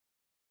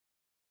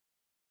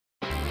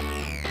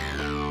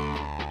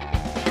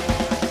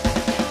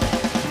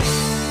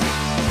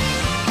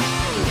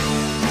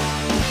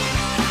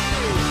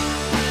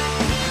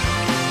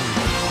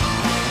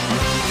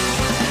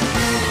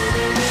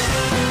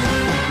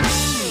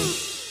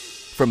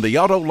from the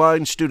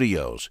AutoLine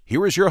Studios,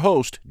 here is your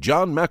host,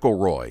 John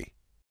McElroy.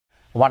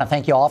 I want to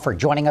thank you all for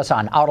joining us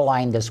on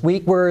AutoLine this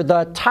week, where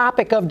the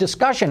topic of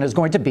discussion is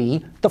going to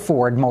be the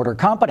Ford Motor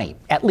Company,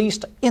 at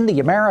least in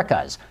the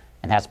Americas.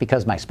 And that's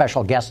because my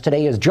special guest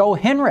today is Joe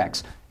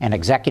Hinrichs, an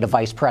executive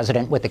vice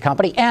president with the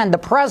company and the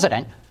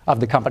president of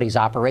the company's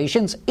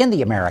operations in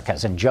the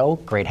Americas. And Joe,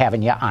 great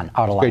having you on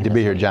AutoLine. Great to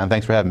be here, John.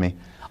 Thanks for having me.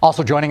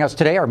 Also joining us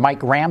today are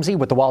Mike Ramsey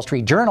with the Wall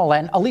Street Journal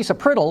and Elisa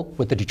Priddle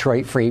with the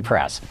Detroit Free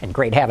Press. And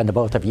great having the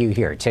both of you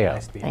here, too.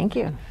 Nice to be here. Thank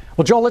you.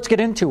 Well, Joe, let's get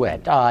into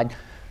it.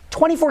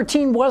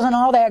 2014 wasn't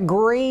all that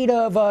great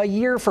of a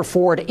year for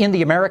Ford in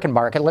the American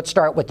market. Let's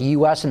start with the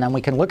U.S. and then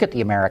we can look at the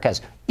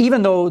Americas.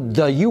 Even though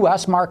the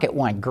U.S. market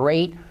went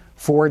great,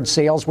 Ford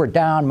sales were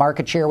down,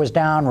 market share was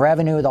down,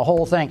 revenue, the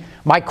whole thing.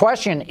 My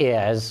question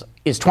is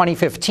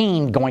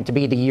 2015 going to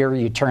be the year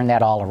you turn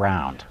that all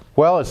around?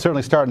 Well, it's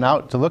certainly starting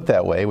out to look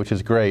that way, which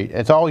is great.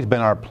 It's always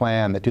been our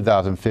plan that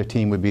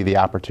 2015 would be the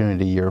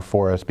opportunity year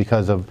for us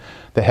because of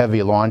the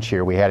heavy launch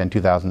year we had in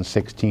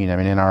 2016. I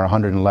mean, in our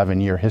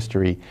 111-year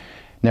history,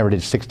 never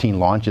did 16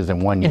 launches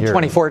in one year. In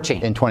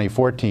 2014. In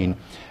 2014.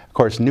 Of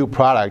course, new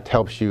product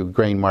helps you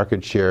gain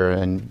market share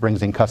and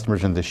brings in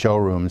customers into the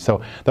showroom.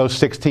 So those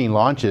 16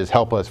 launches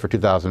help us for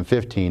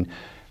 2015.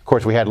 Of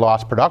course, we had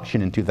lost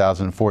production in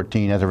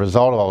 2014 as a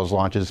result of all those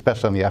launches,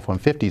 especially on the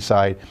F-150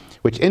 side,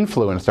 which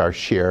influenced our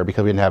share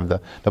because we didn't have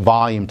the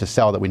volume to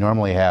sell that we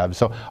normally have.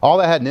 So all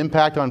that had an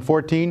impact on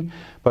 14,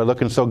 but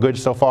looking so good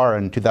so far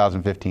in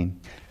 2015.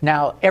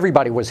 Now,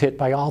 everybody was hit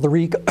by all the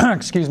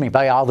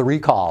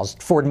recalls,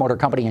 Ford Motor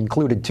Company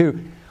included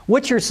too.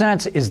 What's your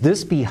sense? Is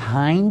this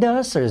behind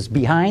us, or is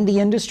behind the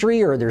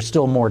industry, or there's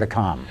still more to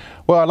come?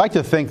 Well, I'd like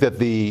to think that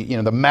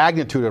the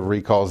magnitude of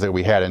recalls that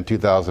we had in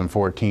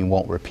 2014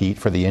 won't repeat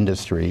for the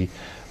industry.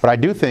 But I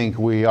do think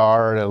we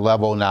are at a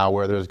level now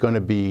where there's going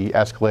to be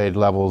escalated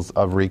levels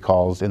of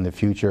recalls in the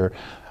future.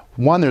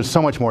 One, there's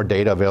so much more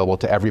data available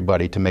to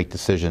everybody to make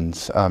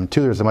decisions.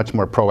 Two, there's a much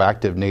more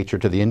proactive nature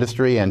to the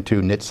industry and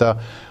to NHTSA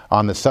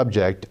on the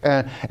subject.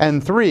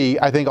 And three,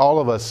 I think all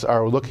of us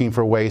are looking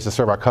for ways to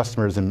serve our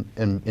customers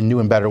in new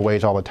and better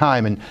ways all the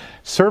time. And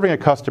serving a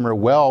customer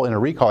well in a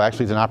recall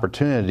actually is an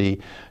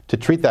opportunity to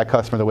treat that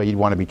customer the way you'd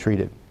want to be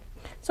treated.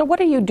 So what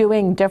are you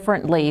doing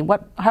differently?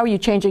 How are you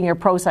changing your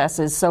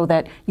processes so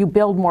that you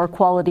build more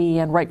quality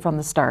and right from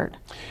the start?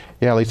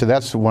 Yeah, Lisa,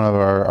 that's one of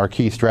our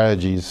key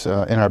strategies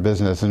in our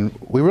business. And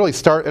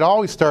it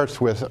always starts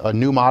with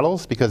new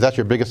models because that's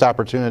your biggest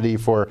opportunity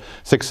for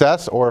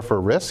success or for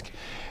risk.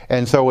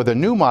 And so with the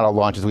new model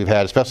launches we've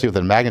had, especially with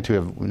the magnitude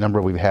of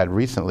number we've had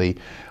recently,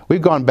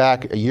 we've gone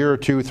back a year or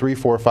two, 3,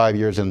 4, 5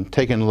 years and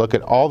taken a look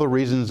at all the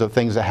reasons of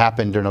things that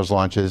happened during those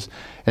launches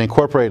and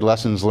incorporated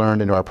lessons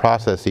learned into our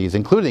processes,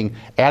 including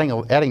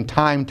adding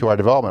time to our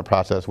development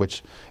process,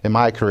 which in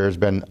my career has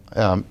been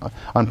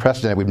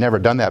unprecedented. We've never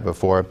done that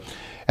before.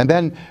 And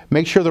then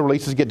make sure the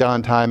releases get done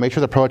on time, make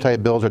sure the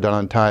prototype builds are done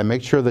on time,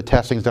 make sure the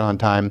testing's done on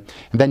time,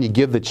 and then you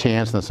give the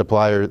chance and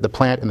the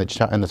plant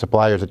and the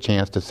suppliers a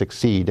chance to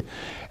succeed.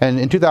 And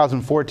in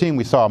 2014,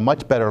 we saw a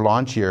much better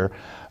launch year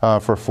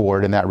for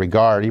Ford in that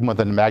regard, even with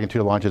the magnitude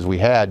of launches we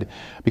had,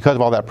 because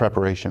of all that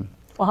preparation.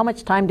 Well, how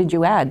much time did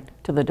you add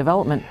to the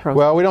development process?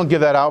 Well, we don't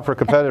give that out for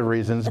competitive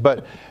reasons,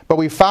 but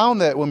we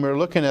found that when we were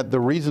looking at the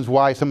reasons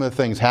why some of the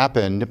things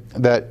happened,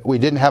 that we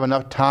didn't have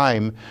enough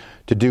time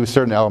to do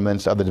certain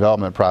elements of the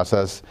development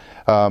process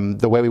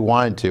the way we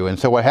wanted to. And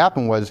so what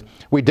happened was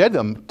we did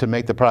them to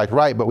make the product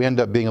right, but we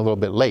ended up being a little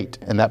bit late,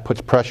 and that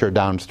puts pressure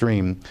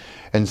downstream.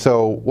 And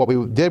so what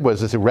we did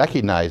was to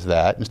recognize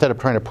that. Instead of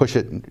trying to push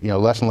it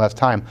less and less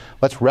time,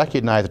 let's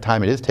recognize the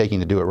time it is taking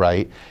to do it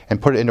right and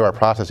put it into our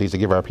processes to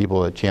give our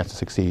people a chance to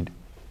succeed.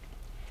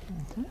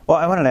 Well,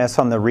 I wanted to ask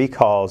on the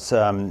recalls.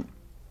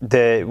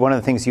 One of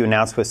the things you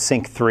announced with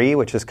Sync 3,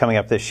 which is coming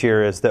up this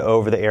year, is the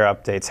over-the-air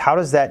updates. How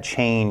does that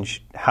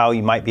change how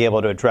you might be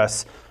able to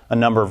address a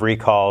number of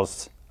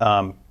recalls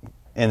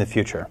in the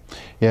future?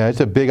 Yeah, it's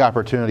a big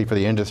opportunity for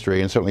the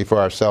industry and certainly for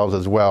ourselves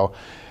as well.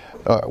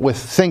 With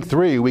Sync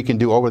 3, we can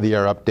do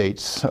over-the-air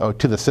updates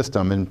to the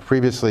system. And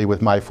previously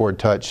with My Ford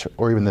Touch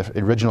or even the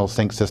original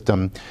Sync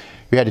system,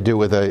 you had to do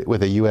it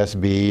with a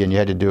USB, and you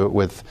had to do it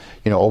with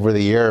over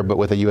the air, but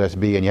with a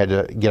USB, and you had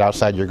to get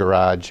outside your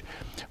garage.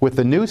 With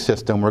the new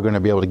system, we're going to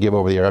be able to give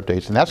over-the-air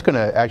updates, and that's going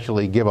to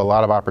actually give a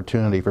lot of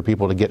opportunity for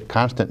people to get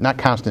not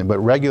constant, but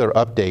regular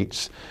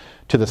updates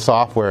to the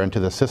software and to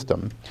the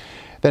system.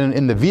 Then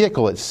in the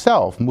vehicle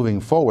itself, moving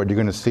forward, you're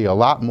going to see a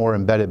lot more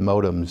embedded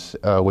modems,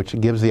 which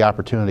gives the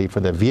opportunity for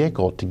the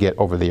vehicle to get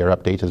over-the-air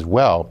updates as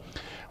well,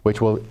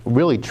 which will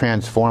really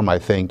transform, I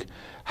think,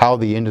 how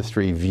the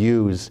industry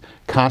views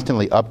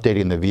constantly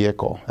updating the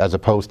vehicle as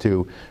opposed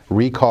to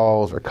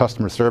recalls or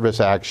customer service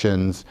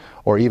actions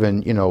or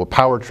even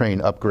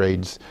powertrain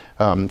upgrades,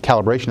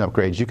 calibration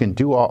upgrades. You can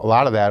do a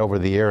lot of that over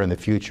the air in the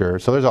future.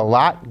 So there's a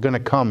lot going to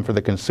come for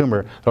the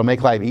consumer that'll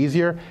make life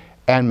easier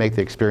and make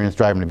the experience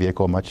driving the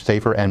vehicle much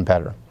safer and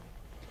better.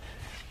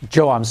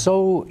 Joe, I'm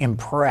so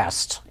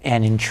impressed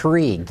and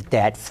intrigued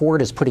that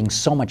Ford is putting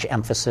so much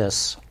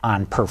emphasis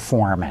on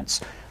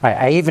performance.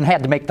 I even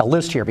had to make the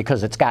list here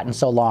because it's gotten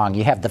so long.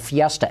 You have the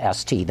Fiesta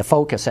ST, the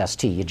Focus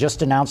ST. You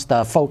just announced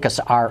the Focus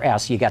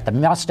RS. You got the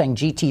Mustang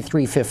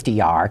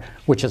GT350R,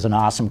 which is an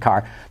awesome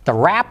car. The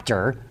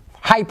Raptor,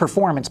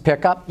 high-performance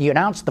pickup. You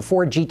announced the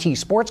Ford GT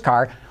sports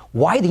car.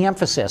 Why the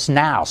emphasis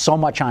now so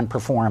much on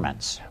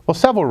performance? Well,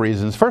 several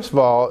reasons. First of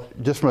all,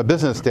 just from a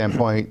business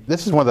standpoint,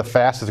 this is one of the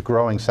fastest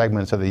growing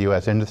segments of the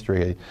U.S.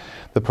 industry.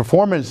 The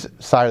performance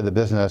side of the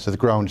business has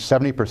grown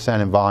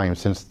 70% in volume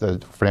since the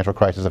financial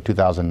crisis of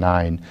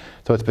 2009.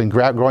 So it's been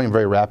growing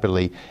very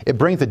rapidly. It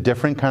brings a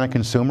different kind of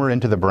consumer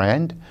into the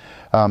brand.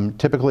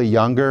 Typically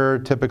younger,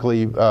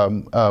 typically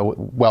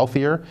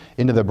wealthier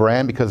into the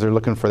brand because they're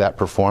looking for that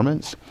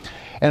performance.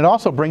 And it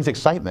also brings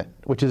excitement,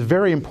 which is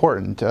very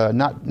important,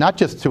 not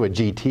just to a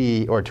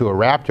GT or to a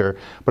Raptor,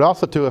 but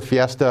also to a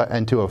Fiesta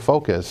and to a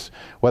Focus,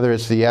 whether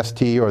it's the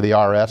ST or the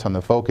RS on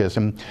the Focus.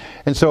 And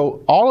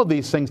so all of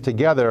these things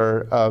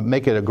together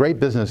make it a great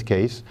business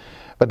case,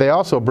 but they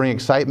also bring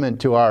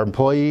excitement to our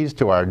employees,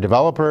 to our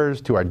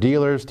developers, to our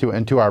dealers,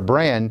 and to our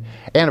brand,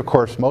 and of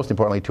course, most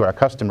importantly, to our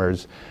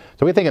customers.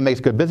 So we think it makes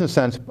good business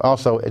sense.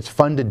 Also, it's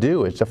fun to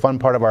do. It's a fun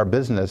part of our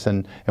business,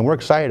 and we're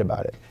excited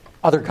about it.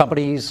 Other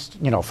companies,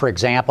 for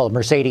example,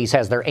 Mercedes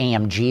has their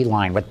AMG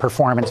line with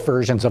performance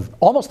versions of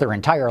almost their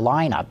entire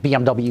lineup.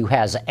 BMW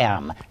has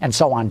M, and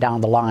so on down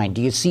the line.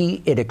 Do you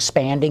see it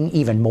expanding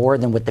even more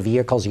than with the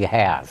vehicles you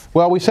have?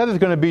 Well, we said there's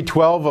going to be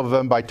 12 of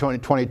them by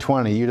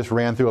 2020. You just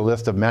ran through a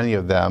list of many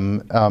of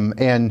them.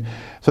 And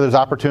so there's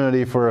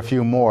opportunity for a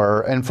few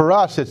more. And for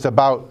us, it's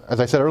about,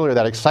 as I said earlier,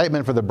 that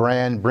excitement for the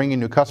brand,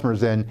 bringing new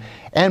customers in,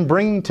 and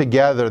bringing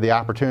together the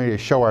opportunity to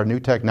show our new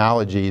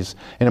technologies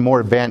in a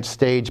more advanced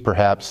stage,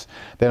 perhaps,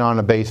 than on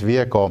a base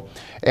vehicle.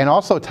 And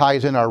also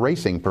ties in our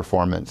racing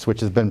performance,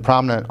 which has been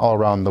prominent all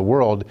around the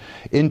world,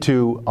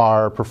 into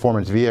our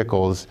performance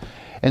vehicles.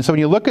 And so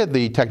when you look at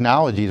the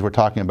technologies we're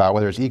talking about,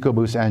 whether it's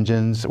EcoBoost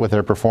engines with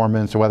their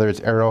performance, or whether it's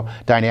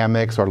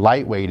aerodynamics or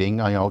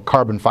lightweighting,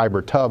 carbon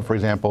fiber tub, for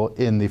example,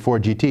 in the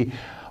Ford GT,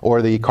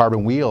 or the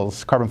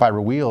carbon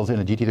fiber wheels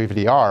in a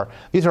GT350R,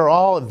 these are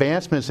all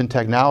advancements in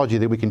technology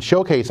that we can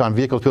showcase on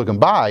vehicles people can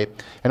buy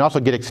and also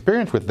get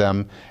experience with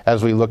them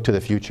as we look to the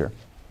future.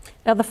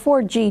 Now, the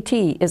Ford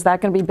GT, is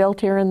that going to be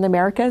built here in the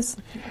Americas?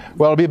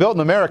 Well, it'll be built in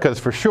the Americas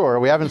for sure.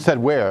 We haven't said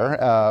where.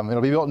 It'll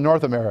be built in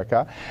North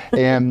America.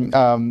 And,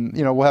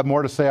 we'll have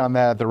more to say on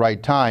that at the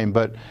right time.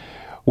 But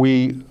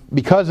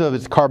because of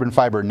its carbon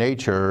fiber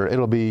nature,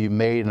 it'll be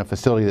made in a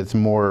facility that's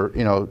more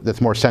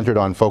centered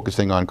on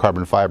focusing on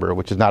carbon fiber,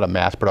 which is not a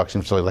mass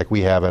production facility like we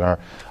have in our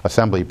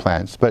assembly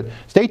plants. But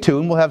stay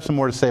tuned. We'll have some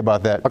more to say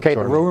about that. Okay,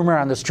 the rumor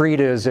on the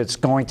street is it's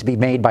going to be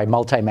made by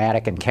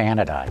Multimatic in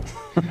Canada.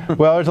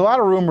 Well, there's a lot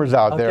of rumors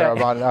out there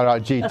about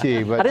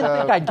GT. But, I didn't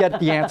think I'd get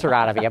the answer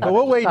out of you. But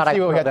we'll wait and see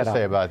what we have to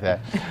say about that.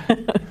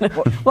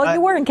 Well,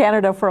 you were in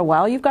Canada for a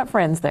while. You've got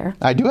friends there.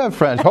 I do have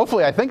friends.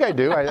 Hopefully, I think I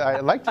do. I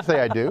like to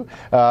say I do.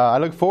 I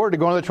look forward to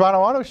going to the Toronto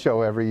Auto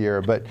Show every year.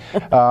 But,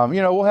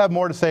 we'll have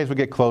more to say as we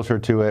get closer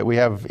to it.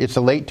 It's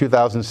a late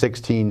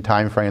 2016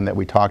 timeframe that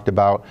we talked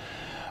about.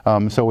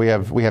 So we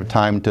have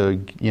time to,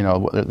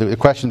 the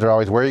questions are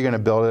always, where are you going to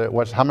build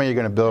it? How many are you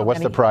going to build?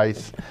 What's the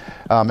price?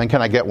 And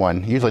can I get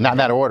one? Usually not in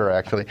that order,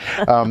 actually.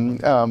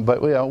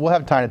 But we'll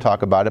have time to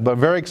talk about it. But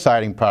very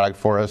exciting product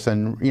for us.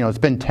 And, it's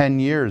been 10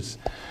 years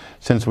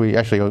since we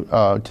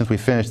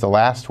finished the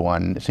last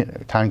one.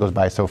 Time goes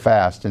by so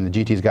fast, and the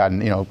GT's gotten,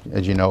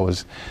 as you know,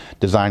 was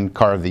designed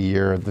car of the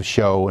year of the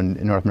show in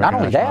North American. Not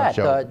only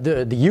that,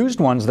 the used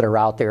ones that are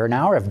out there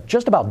now have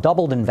just about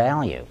doubled in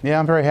value. Yeah,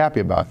 I'm very happy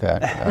about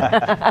that.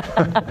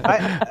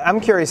 I'm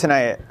curious, and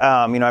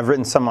I've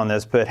written some on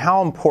this, but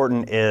how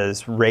important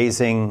is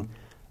raising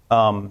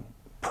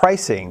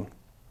pricing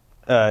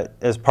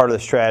as part of the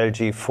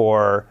strategy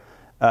for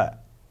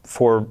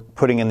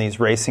putting in these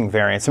racing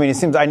variants? I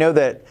mean, I know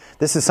that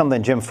this is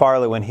something Jim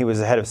Farley, when he was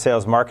the head of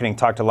sales marketing,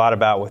 talked a lot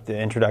about with the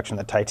introduction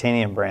of the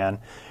Titanium brand.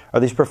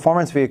 Are these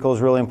performance vehicles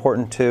really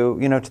important to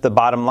the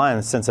bottom line, in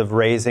the sense of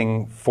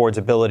raising Ford's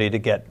ability to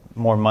get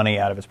more money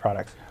out of its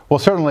products? Well,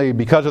 certainly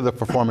because of the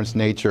performance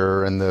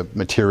nature and the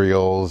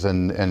materials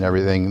and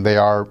everything, they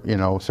are,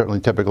 certainly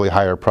typically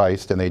higher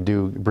priced, and they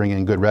do bring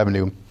in good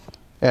revenue.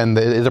 And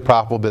it is a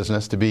profitable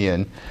business to be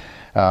in.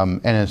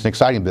 And it's an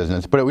exciting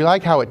business. But we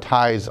like how it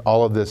ties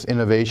all of this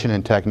innovation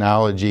and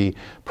technology,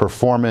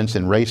 performance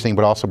in racing,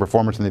 but also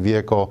performance in the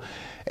vehicle,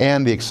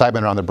 and the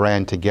excitement around the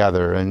brand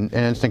together. And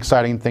it's an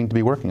exciting thing to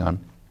be working on.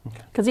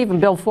 Because even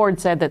Bill Ford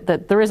said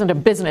that there isn't a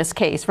business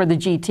case for the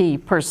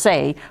GT per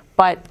se,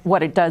 but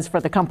what it does for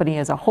the company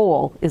as a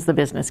whole is the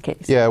business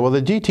case. Yeah, well,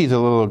 the GT is a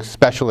little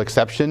special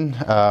exception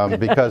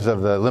because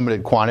of the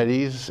limited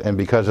quantities and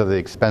because of the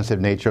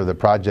expensive nature of the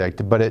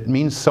project. But it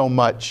means so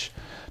much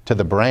to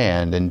the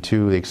brand and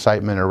to the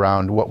excitement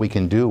around what we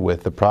can do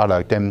with the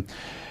product. And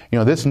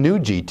this new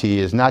GT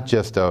is not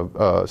just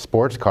a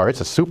sports car,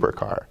 it's a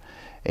supercar.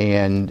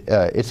 And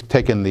it's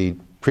taken the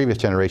previous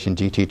generation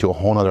GT to a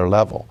whole other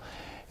level.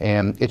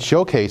 And it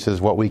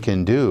showcases what we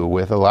can do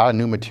with a lot of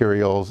new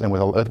materials and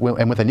with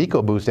an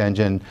EcoBoost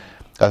engine,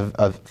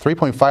 a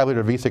 3.5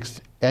 liter V6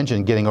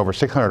 engine getting over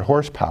 600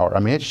 horsepower. I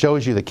mean, it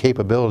shows you the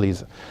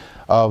capabilities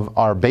of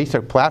our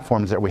basic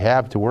platforms that we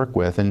have to work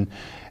with, and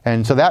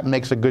so that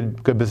makes a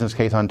good business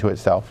case unto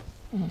itself.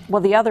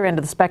 Well, the other end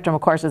of the spectrum,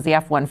 of course, is the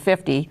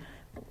F-150.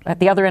 At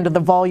the other end of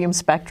the volume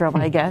spectrum,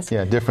 I guess.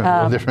 Yeah,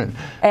 different.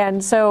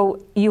 And so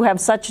you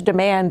have such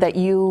demand that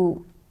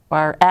you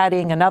are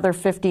adding another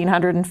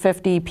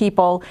 1,550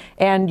 people,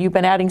 and you've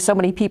been adding so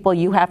many people,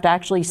 you have to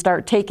actually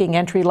start taking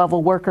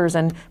entry-level workers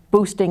and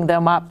boosting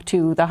them up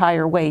to the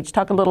higher wage.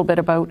 Talk a little bit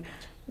about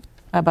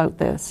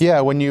this. Yeah,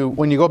 when you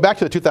go back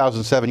to the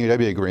 2007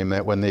 UAW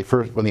agreement, when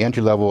the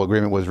entry-level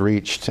agreement was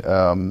reached,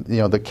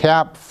 the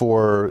cap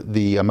for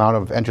the amount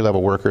of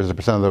entry-level workers, the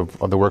percent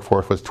of the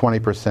workforce, was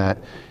 20%.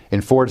 In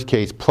Ford's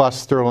case, plus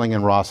Sterling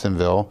and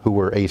Rawsonville, who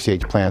were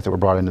ACH plants that were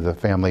brought into the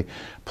family,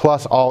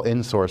 plus all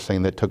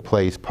insourcing that took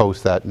place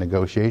post that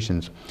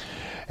negotiations.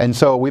 And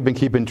so we've been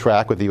keeping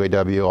track with the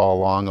UAW all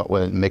along,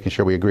 making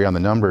sure we agree on the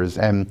numbers.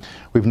 And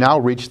we've now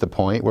reached the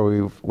point where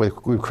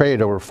we've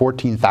created over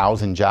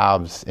 14,000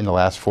 jobs in the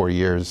last 4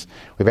 years.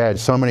 We've added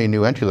so many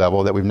new entry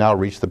level that we've now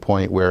reached the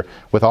point where,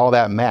 with all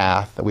that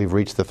math, that we've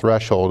reached the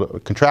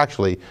threshold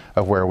contractually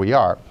of where we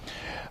are.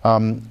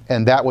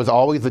 And that was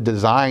always the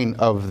design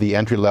of the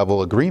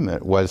entry-level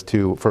agreement, was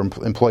for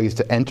employees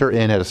to enter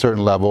in at a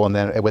certain level and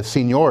then with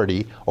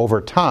seniority over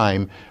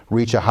time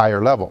reach a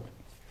higher level.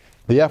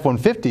 The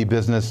F-150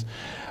 business,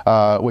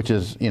 which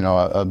is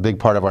a big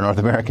part of our North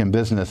American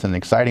business and an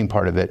exciting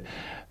part of it,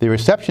 the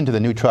reception to the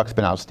new truck's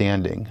been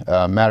outstanding.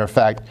 Matter of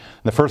fact,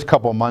 the first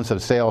couple of months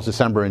of sales,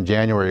 December and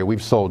January,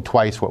 we've sold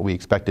twice what we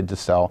expected to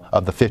sell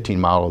of the 15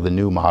 model, the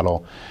new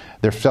model.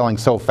 They're selling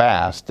so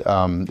fast,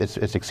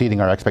 it's exceeding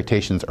our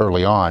expectations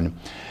early on.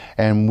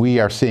 And we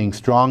are seeing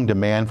strong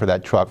demand for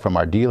that truck from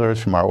our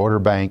dealers, from our order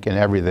bank, and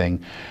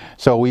everything.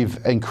 So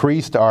we've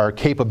increased our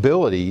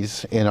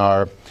capabilities in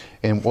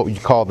what we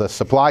call the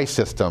supply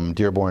system,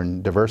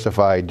 Dearborn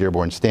Diversified,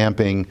 Dearborn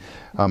Stamping,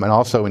 and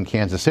also in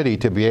Kansas City,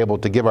 to be able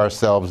to give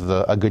ourselves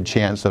a good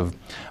chance of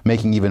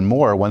making even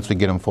more once we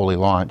get them fully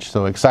launched.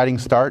 So exciting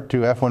start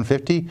to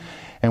F-150,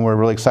 and we're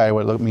really excited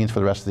what it means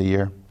for the rest of the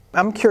year.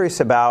 I'm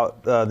curious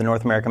about the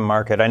North American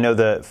market. I know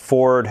that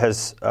Ford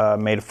has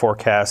made a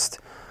forecast,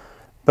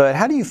 but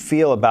how do you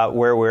feel about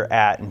where we're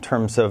at in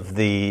terms of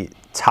the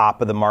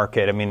top of the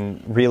market? I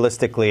mean,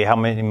 realistically, how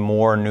many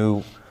more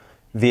new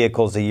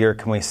vehicles a year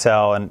can we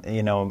sell? And,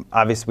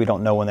 obviously we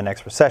don't know when the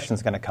next recession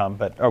is going to come,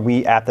 but are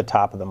we at the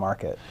top of the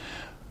market?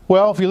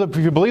 Well, if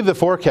you believe the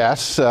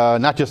forecasts,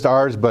 not just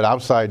ours, but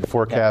outside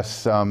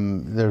forecasts,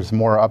 there's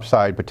more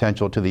upside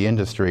potential to the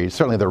industry.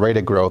 Certainly the rate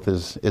of growth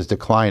is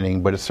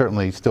declining, but it's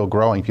certainly still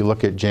growing. If you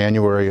look at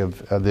January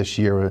of this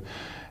year, it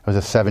was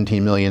a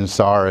 17 million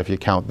SAAR if you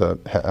count the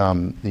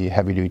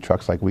heavy-duty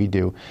trucks like we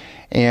do.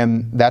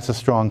 And that's a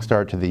strong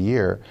start to the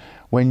year.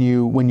 When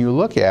you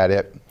look at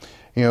it,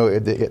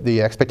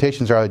 the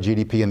expectations are that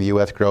GDP in the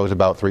U.S. grows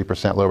about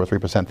 3%, a little over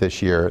 3%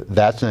 this year.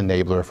 That's an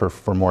enabler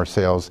for more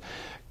sales.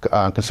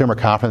 Consumer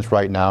confidence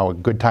right now, a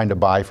good time to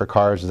buy for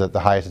cars, is at the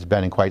highest it's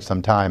been in quite some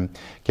time.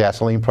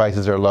 Gasoline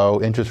prices are low,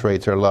 interest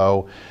rates are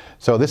low.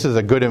 So this is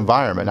a good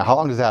environment. Now, how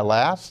long does that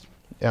last?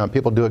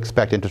 People do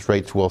expect interest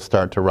rates will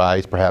start to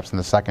rise perhaps in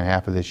the second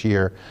half of this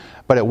year.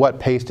 But at what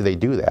pace do they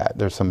do that?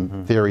 There's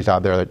some theories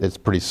out there that it's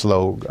pretty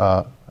slow.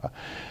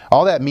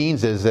 All that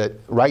means is that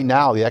right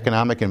now the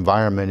economic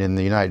environment in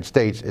the United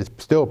States is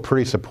still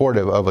pretty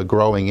supportive of a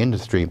growing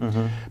industry.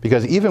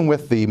 Because even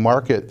with the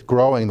market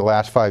growing the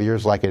last 5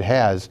 years like it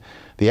has,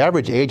 the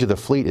average age of the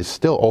fleet is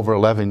still over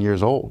 11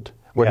 years old,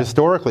 where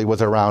historically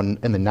was around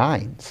in the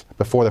 9s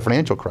before the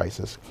financial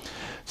crisis.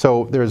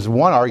 So there's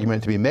one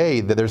argument to be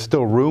made that there's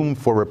still room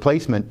for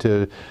replacement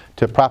to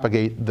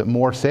propagate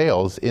more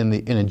sales in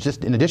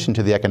addition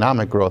to the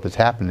economic growth that's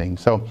happening.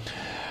 So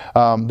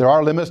there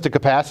are limits to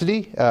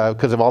capacity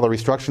because of all the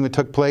restructuring that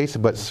took place,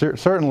 but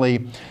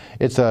certainly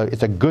it's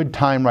a good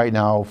time right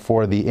now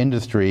for the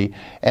industry.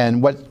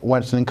 And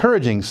what's an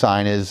encouraging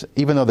sign is,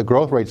 even though the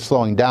growth rate's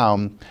slowing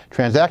down,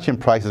 transaction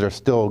prices are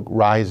still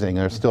rising,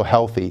 they're still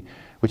healthy,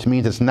 which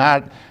means it's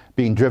not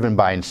being driven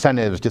by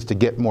incentives just to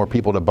get more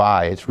people to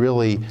buy. It's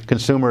really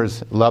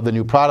consumers love the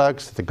new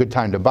products, it's a good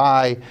time to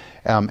buy,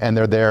 and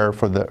they're there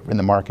in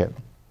the market.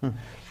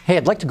 Hey,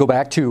 I'd like to go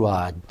back to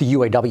the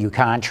UAW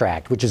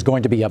contract, which is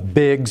going to be a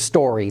big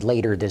story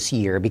later this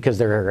year because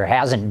there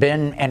hasn't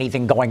been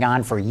anything going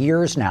on for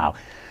years now.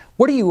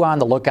 What are you on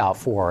the lookout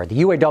for?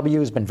 The UAW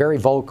has been very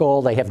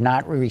vocal. They have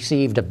not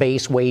received a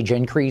base wage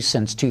increase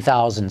since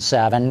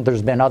 2007.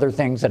 There's been other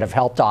things that have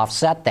helped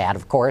offset that,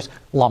 of course,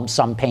 lump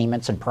sum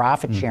payments and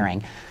profit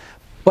sharing.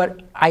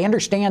 But I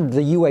understand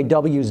the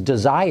UAW's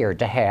desire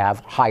to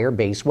have higher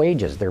base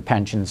wages, their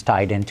pensions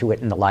tied into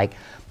it and the like.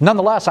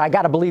 Nonetheless, I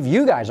got to believe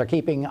you guys are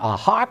keeping a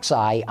hawk's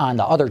eye on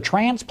the other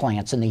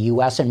transplants in the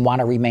U.S. and want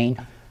to remain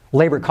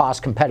labor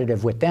cost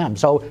competitive with them.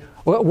 So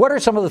What are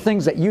some of the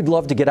things that you'd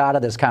love to get out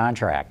of this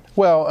contract?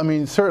 Well, I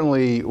mean,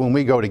 certainly when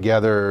we go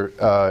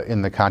together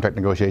in the contract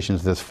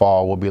negotiations this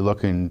fall, we'll be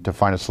looking to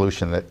find a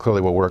solution that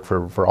clearly will work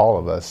for all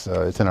of us.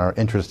 It's in our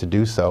interest to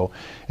do so.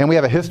 And we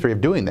have a history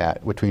of doing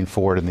that between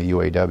Ford and the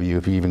UAW,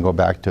 if you even go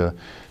back to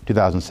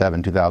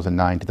 2007,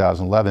 2009,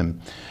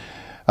 2011.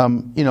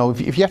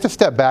 If you have to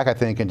step back, I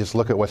think, and just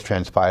look at what's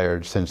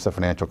transpired since the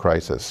financial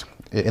crisis.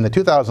 In the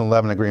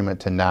 2011 agreement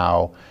to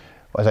now,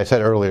 as I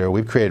said earlier,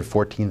 we've created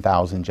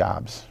 14,000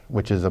 jobs,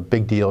 which is a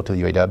big deal to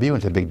the UAW, and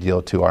it's a big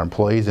deal to our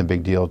employees, and a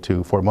big deal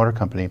to Ford Motor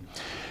Company.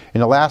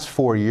 In the last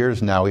 4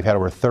 years now, we've had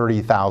over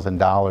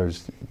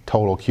 $30,000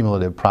 total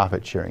cumulative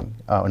profit sharing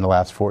in the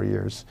last 4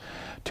 years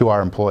to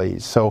our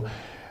employees. So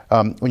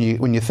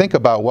when you think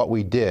about what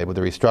we did with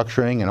the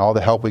restructuring and all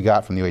the help we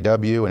got from the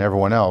UAW and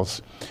everyone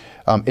else,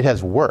 it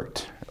has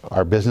worked.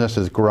 Our business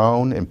has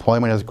grown,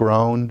 employment has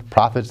grown,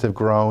 profits have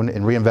grown,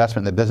 and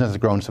reinvestment in the business has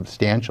grown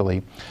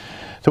substantially.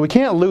 So we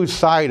can't lose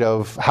sight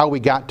of how we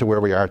got to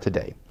where we are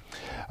today.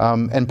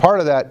 And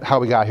part of that, how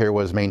we got here,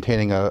 was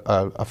maintaining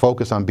a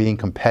focus on being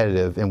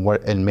competitive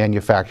in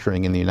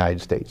manufacturing in the United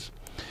States.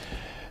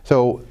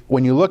 So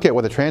when you look at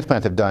what the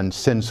transplants have done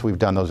since we've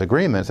done those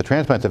agreements, the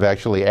transplants have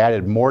actually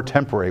added more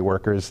temporary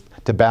workers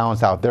to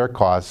balance out their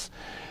costs.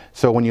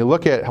 So when you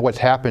look at what's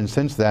happened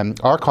since then,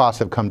 our costs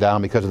have come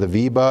down because of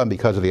the VEBA and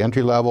because of the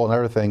entry level and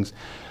other things.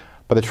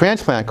 But the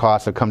transplant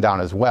costs have come down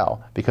as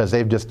well because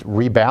they've just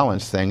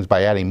rebalanced things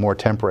by adding more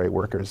temporary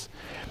workers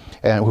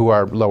and who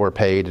are lower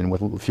paid and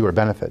with fewer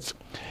benefits.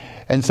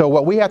 And so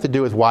what we have to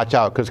do is watch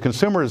out, because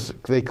consumers,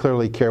 they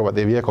clearly care what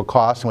the vehicle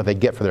costs and what they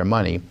get for their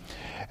money.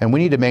 And we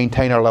need to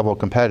maintain our level of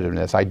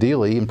competitiveness,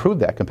 ideally improve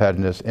that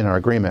competitiveness in our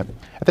agreement.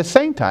 At the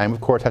same time,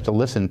 of course, have to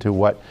listen to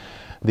what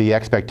the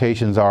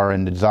expectations are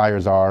and the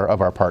desires are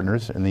of our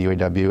partners in the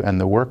UAW and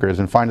the workers,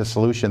 and find a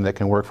solution that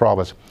can work for all of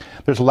us.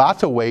 There's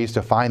lots of ways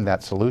to find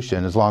that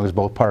solution as long as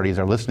both parties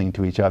are listening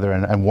to each other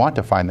and want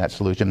to find that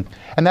solution.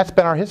 And that's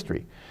been our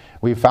history.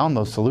 We've found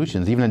those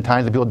solutions, even in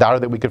times that people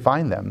doubted that we could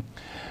find them.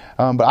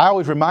 But I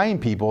always remind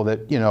people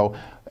that,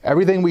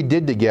 everything we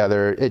did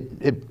together,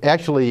 it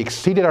actually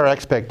exceeded our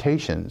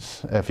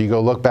expectations. If you go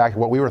look back at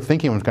what we were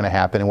thinking was going to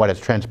happen and what has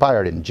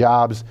transpired in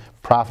jobs,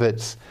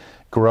 profits,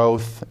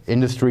 growth,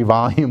 industry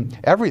volume,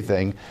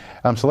 everything.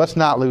 So let's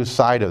not lose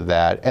sight of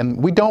that.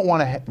 And we don't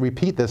want to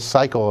repeat this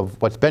cycle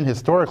of what's been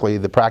historically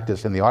the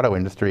practice in the auto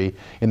industry.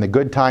 In the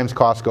good times,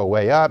 costs go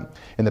way up.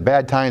 In the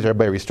bad times,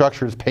 everybody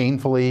restructures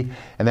painfully,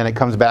 and then it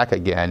comes back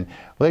again.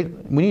 We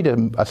need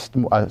a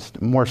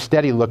more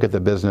steady look at the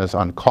business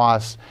on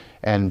costs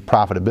and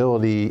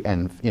profitability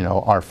and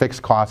our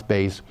fixed cost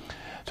base,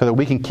 so that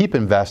we can keep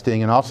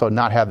investing and also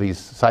not have these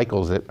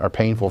cycles that are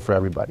painful for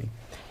everybody.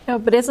 No,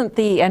 but isn't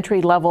the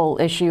entry-level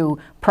issue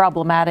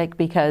problematic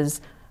because,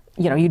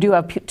 you do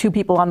have two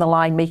people on the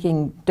line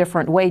making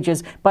different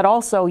wages, but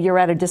also you're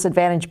at a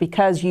disadvantage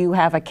because you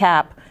have a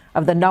cap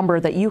of the number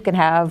that you can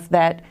have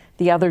that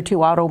the other two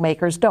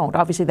automakers don't.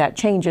 Obviously, that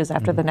changes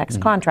after the next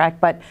contract,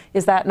 but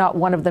is that not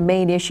one of the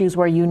main issues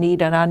where you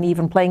need an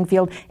uneven playing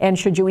field? And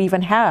should you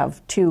even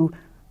have two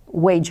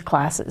wage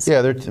classes?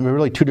 Yeah, they're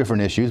really two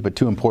different issues, but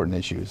two important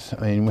issues.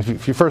 I mean,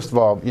 if you first of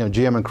all,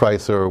 GM and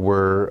Chrysler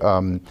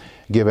were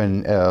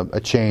given a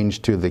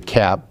change to the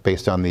cap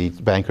based on the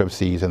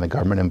bankruptcies and the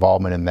government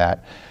involvement in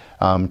that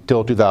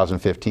till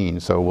 2015.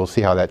 So we'll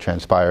see how that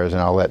transpires,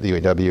 and I'll let the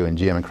UAW and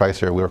GM and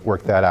Chrysler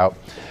work that out.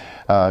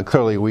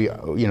 Clearly,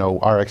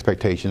 our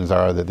expectations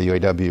are that the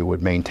UAW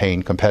would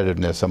maintain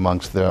competitiveness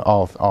amongst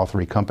all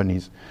three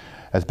companies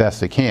as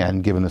best they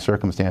can, given the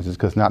circumstances,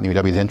 because it's not in the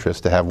UAW's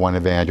interest to have one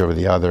advantage over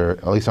the other,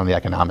 at least on the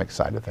economic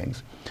side of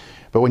things.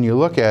 But when you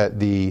look at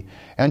the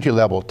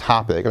entry-level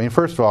topic, I mean,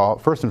 first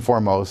and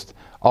foremost,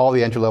 all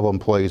the entry-level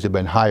employees who've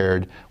been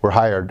hired were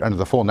hired under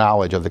the full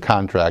knowledge of the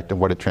contract and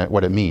what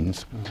it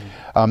means.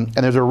 And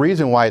there's a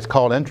reason why it's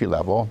called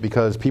entry-level,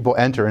 because people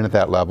enter in at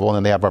that level and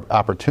then they have an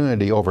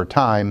opportunity over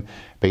time,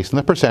 based on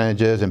the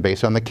percentages and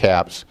based on the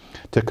caps,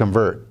 to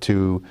convert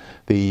to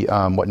the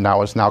what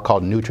now is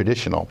called new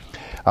traditional.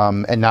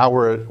 And now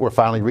we're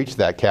finally reached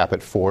that cap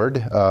at Ford,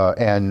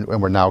 and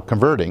we're now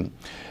converting.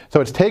 So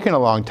it's taken a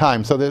long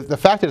time. So the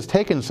fact that it's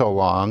taken so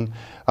long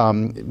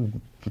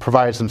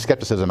provided some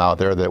skepticism out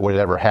there that would it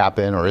ever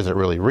happen, or is it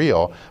really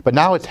real? But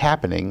now it's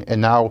happening,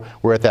 and now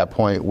we're at that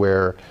point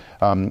where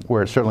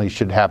it certainly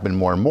should happen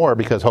more and more,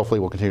 because hopefully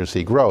we'll continue to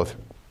see growth.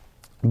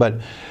 But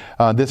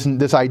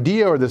this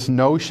idea or this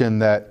notion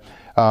that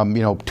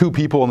two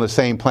people in the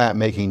same plant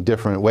making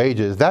different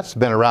wages, that's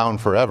been around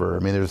forever. I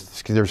mean,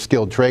 there's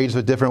skilled trades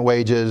with different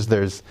wages.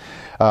 There's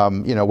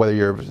whether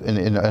you're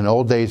in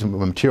old days, a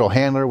material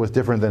handler was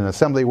different than an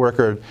assembly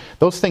worker.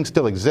 Those things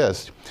still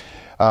exist.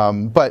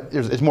 But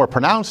it's more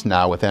pronounced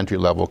now with entry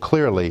level,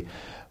 clearly.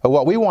 But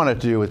what we want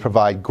to do is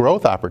provide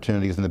growth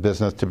opportunities in the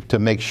business to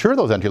make sure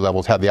those entry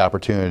levels have the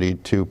opportunity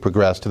to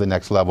progress to the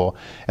next level.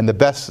 And the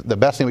best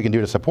thing we can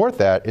do to support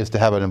that is to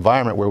have an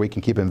environment where we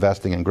can keep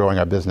investing and growing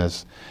our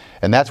business.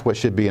 And that's what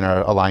should be in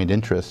our aligned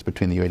interests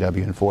between the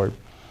UAW and Ford.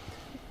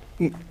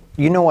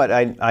 You know what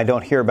I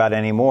don't hear about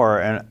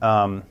anymore,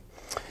 and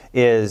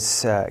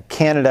is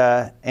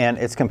Canada, and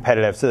it's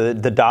competitive. So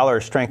the dollar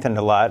has strengthened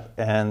a lot,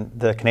 and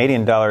the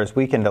Canadian dollar has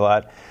weakened a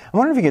lot. I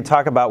wonder if you could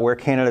talk about where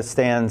Canada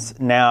stands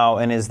now,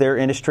 and is their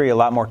industry a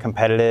lot more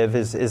competitive?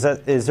 Is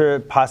there a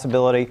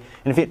possibility?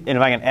 And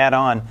if I can add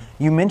on,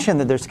 you mentioned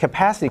that there's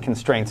capacity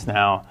constraints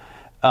now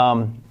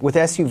with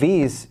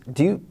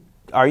SUVs.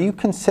 Are you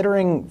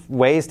considering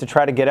ways to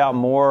try to get out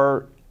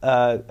more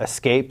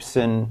Escapes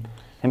and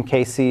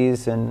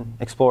MKCs and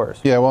Explorers?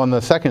 Yeah, well, on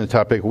the second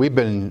topic, we've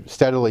been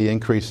steadily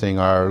increasing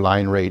our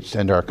line rates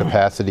and our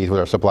capacities with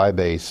our supply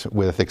base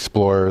with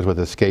Explorers, with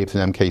Escapes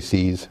and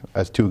MKCs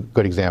as two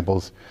good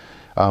examples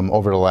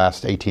over the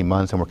last 18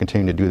 months, and we're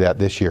continuing to do that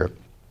this year.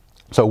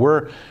 So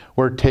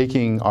we're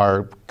taking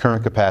our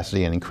current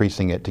capacity and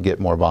increasing it to get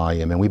more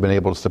volume, and we've been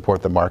able to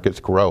support the market's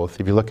growth.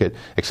 If you look at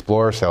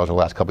Explorer sales over the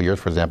last couple of years,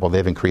 for example,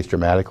 they've increased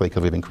dramatically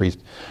because we've increased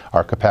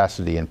our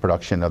capacity and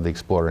production of the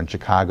Explorer in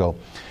Chicago.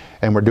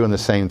 And we're doing the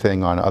same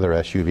thing on other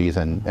SUVs,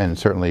 and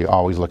certainly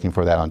always looking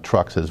for that on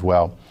trucks as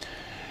well.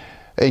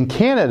 In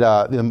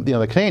Canada,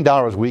 the Canadian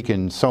dollar has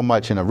weakened so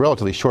much in a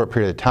relatively short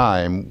period of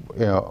time.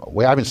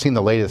 We haven't seen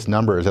the latest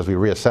numbers as we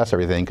reassess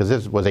everything, because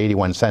this was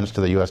 81 cents to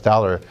the U.S.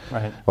 dollar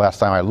right. Last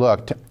time I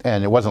looked,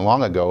 and it wasn't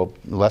long ago,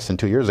 less than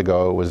 2 years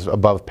ago, it was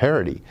above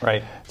parity.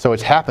 Right. So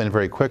it's happened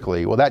very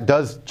quickly. Well, that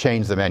does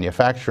change the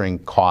manufacturing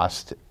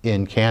cost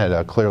in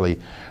Canada,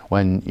 clearly,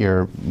 when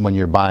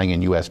you're buying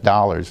in U.S.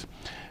 dollars.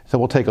 So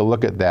we'll take a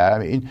look at that. I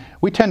mean,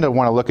 we tend to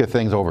want to look at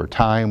things over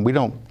time. We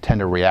don't tend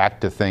to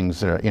react to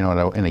things, in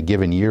a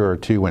given year or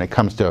two when it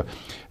comes to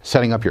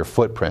setting up your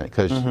footprint,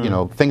 because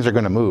things are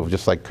going to move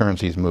just like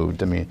currencies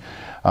moved. I mean,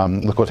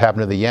 look what's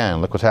happened to the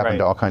yen. Look what's happened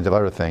to all kinds of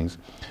other things.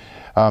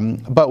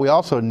 But we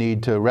also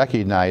need to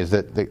recognize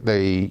that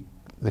the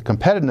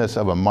competitiveness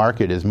of a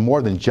market is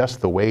more than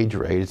just the wage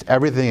rate. It's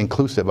everything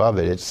inclusive of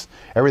it. It's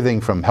everything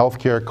from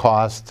healthcare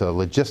costs to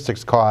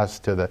logistics costs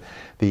to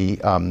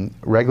the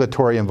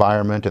regulatory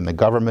environment and the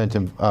government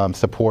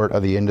support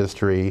of the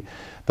industry,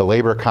 the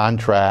labor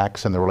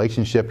contracts and the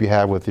relationship you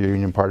have with your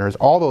union partners.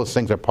 All those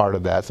things are part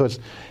of that. So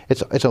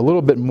it's a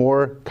little bit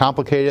more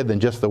complicated than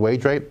just the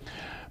wage rate.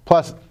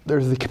 Plus,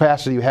 there's the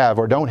capacity you have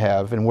or don't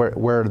have, and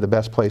where the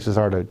best places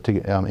are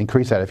to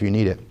increase that if you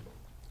need it.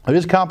 It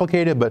is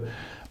complicated, but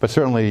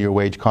certainly your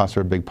wage costs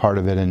are a big part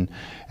of it,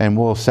 and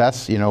we'll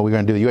assess. We're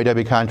going to do the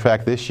UAW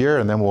contract this year,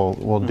 and then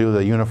we'll do the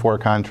Unifor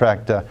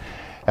contract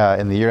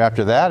in the year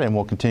after that, and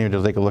we'll continue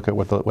to take a look at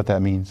what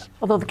that means.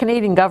 Although the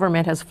Canadian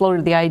government has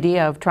floated the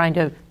idea of trying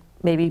to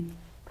maybe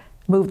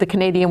move the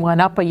Canadian one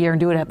up a year and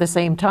do it at the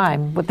same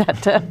time. Would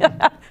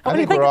that? What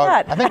do you think of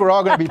that? I think we're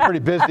all going to be pretty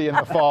busy in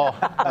the fall.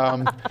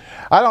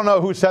 I don't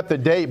know who set the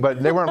date,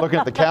 but they weren't looking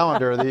at the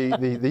calendar. The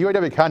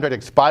UAW contract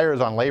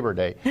expires on Labor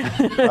Day.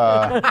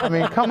 I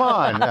mean, come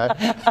on.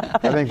 I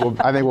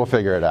think we'll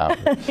figure it out.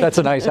 That's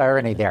a nice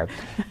irony there.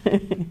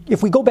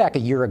 If we go back a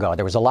year ago,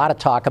 there was a lot of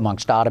talk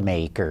amongst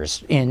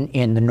automakers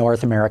in the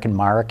North American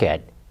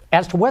market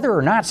as to whether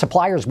or not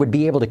suppliers would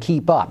be able to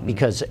keep up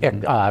because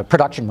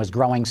production was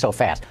growing so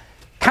fast.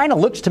 Kind of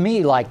looks to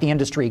me like the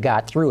industry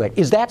got through it.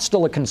 Is that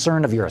still a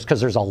concern of yours? Because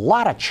there's a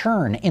lot of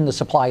churn in the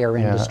supplier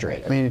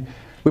industry. I mean,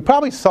 we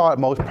probably saw it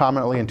most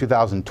prominently in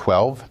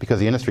 2012 because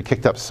the industry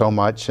kicked up so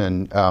much.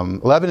 And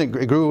 11,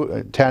 it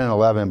grew 10 and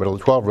 11, but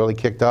 12 really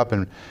kicked up.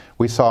 And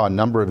we saw a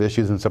number of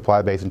issues in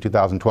supply base in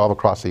 2012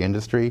 across the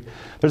industry.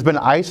 There's been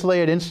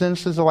isolated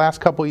incidences the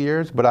last couple of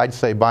years, but I'd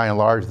say by and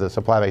large the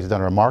supply base has done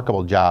a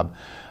remarkable job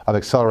of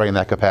accelerating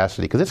that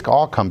capacity because it's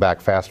all come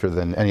back faster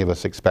than any of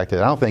us expected.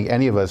 I don't think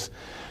any of us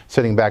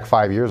sitting back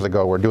 5 years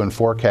ago, we're doing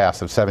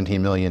forecasts of 17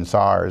 million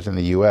SARs in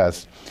the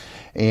U.S.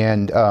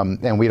 And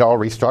we'd all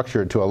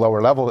restructured to a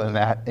lower level than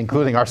that,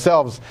 including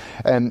ourselves,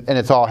 and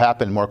it's all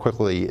happened more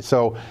quickly.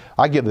 So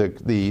I give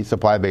the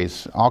supply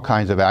base all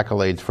kinds of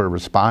accolades for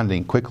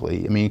responding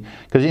quickly. I mean,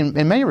 because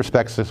in many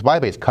respects, the supply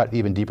base cut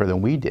even deeper than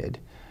we did,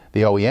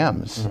 the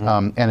OEMs,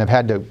 and have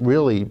had to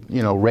really,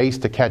 race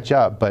to catch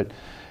up. But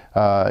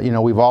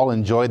we've all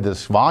enjoyed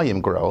this volume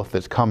growth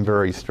that's come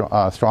very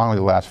strongly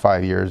the last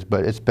 5 years,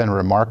 but it's been a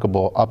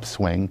remarkable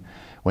upswing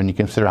when you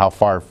consider how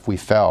far we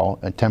fell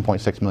at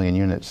 10.6 million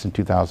units in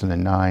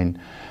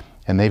 2009.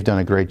 And they've done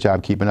a great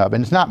job keeping up.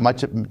 And it's not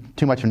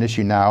too much of an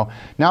issue now.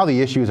 Now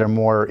the issues are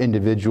more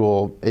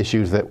individual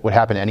issues that would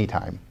happen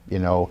anytime.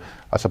 A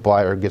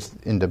supplier gets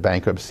into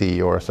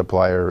bankruptcy or a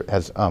supplier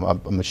has a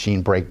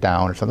machine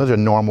breakdown or something. Those are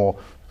normal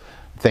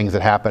things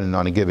that happen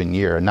on a given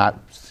year, not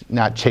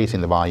chasing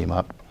the volume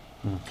up.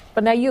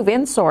 But now you've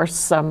insourced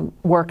some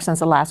work since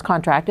the last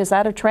contract. Is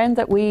that a trend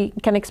that we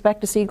can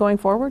expect to see going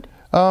forward?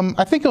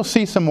 I think you'll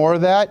see some more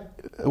of that.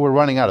 We're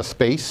running out of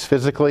space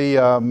physically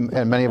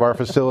in many of our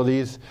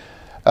facilities.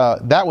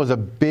 That was a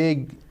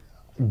big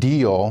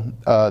deal.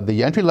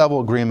 The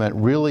entry-level agreement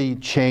really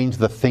changed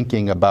the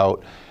thinking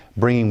about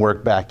bringing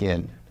work back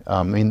in.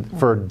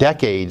 For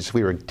decades,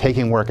 we were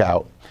taking work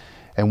out.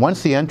 And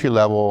once the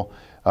entry-level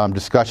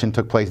discussion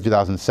took place in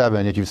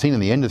 2007, as you've seen in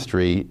the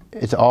industry,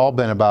 it's all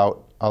been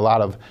about a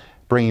lot of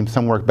bringing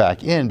some work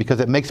back in, because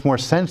it makes more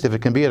sense if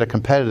it can be at a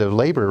competitive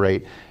labor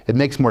rate. It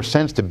makes more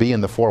sense to be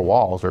in the four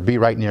walls or be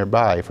right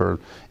nearby for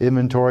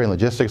inventory and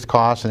logistics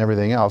costs and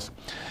everything else.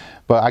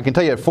 But I can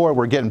tell you at Ford,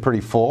 we're getting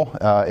pretty full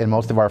in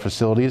most of our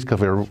facilities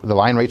because the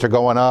line rates are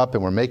going up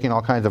and we're making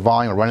all kinds of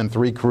volume. We're running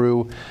 3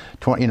 crew,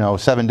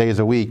 7 days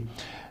a week.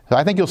 So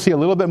I think you'll see a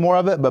little bit more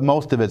of it, but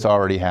most of it's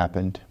already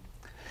happened.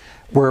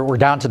 We're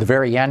down to the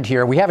very end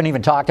here. We haven't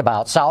even talked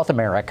about South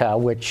America,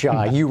 which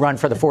you run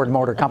for the Ford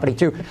Motor Company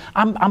too.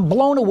 I'm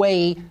blown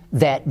away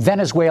that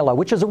Venezuela,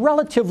 which is a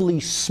relatively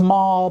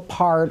small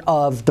part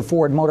of the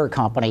Ford Motor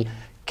Company,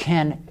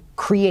 can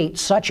create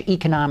such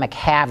economic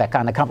havoc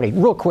on the company.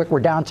 Real quick, we're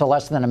down to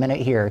less than a minute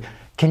here.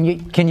 Can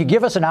you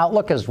give us an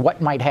outlook as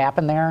what might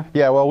happen there?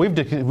 Yeah, well, we've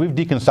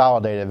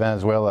deconsolidated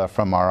Venezuela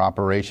from our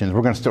operations.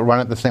 We're going to still run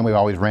it the same way we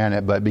always ran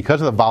it, but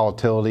because of the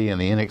volatility and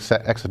the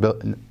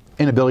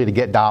inability to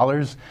get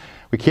dollars,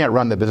 we can't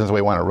run the business the way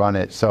we want to run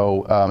it.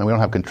 So and we don't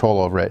have control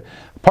over it.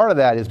 Part of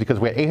that is because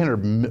we had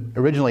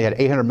originally had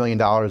 $800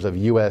 million of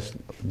U.S.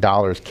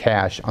 dollars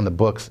cash on the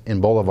books in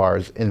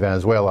bolivars in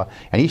Venezuela,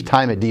 and each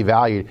time it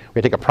devalued, we had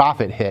to take a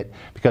profit hit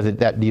because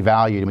that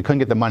devalued, and we couldn't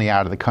get the money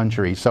out of the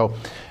country. So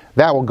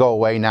that will go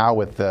away now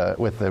with the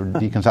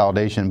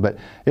deconsolidation, but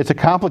it's a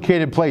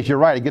complicated place. You're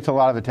right; it gets a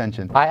lot of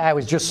attention. I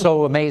was just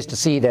so amazed to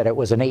see that it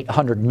was an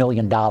 $800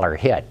 million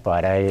hit.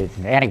 But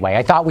anyway,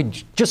 I thought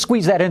we'd just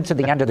squeeze that into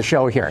the end of the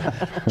show here.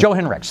 Joe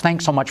Hinrichs,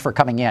 thanks so much for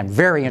coming in.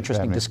 Very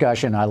interesting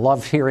discussion. I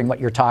love hearing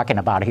what you're talking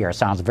about here. It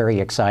sounds very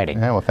exciting.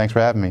 Yeah, well, thanks for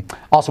having me.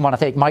 Also want to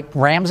thank Mike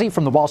Ramsey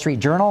from the Wall Street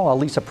Journal,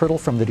 Lisa Priddle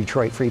from the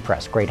Detroit Free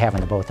Press. Great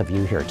having the both of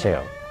you here too.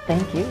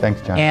 Thank you. Thanks,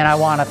 John. And I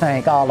want to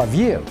thank all of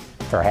you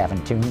for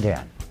having tuned in.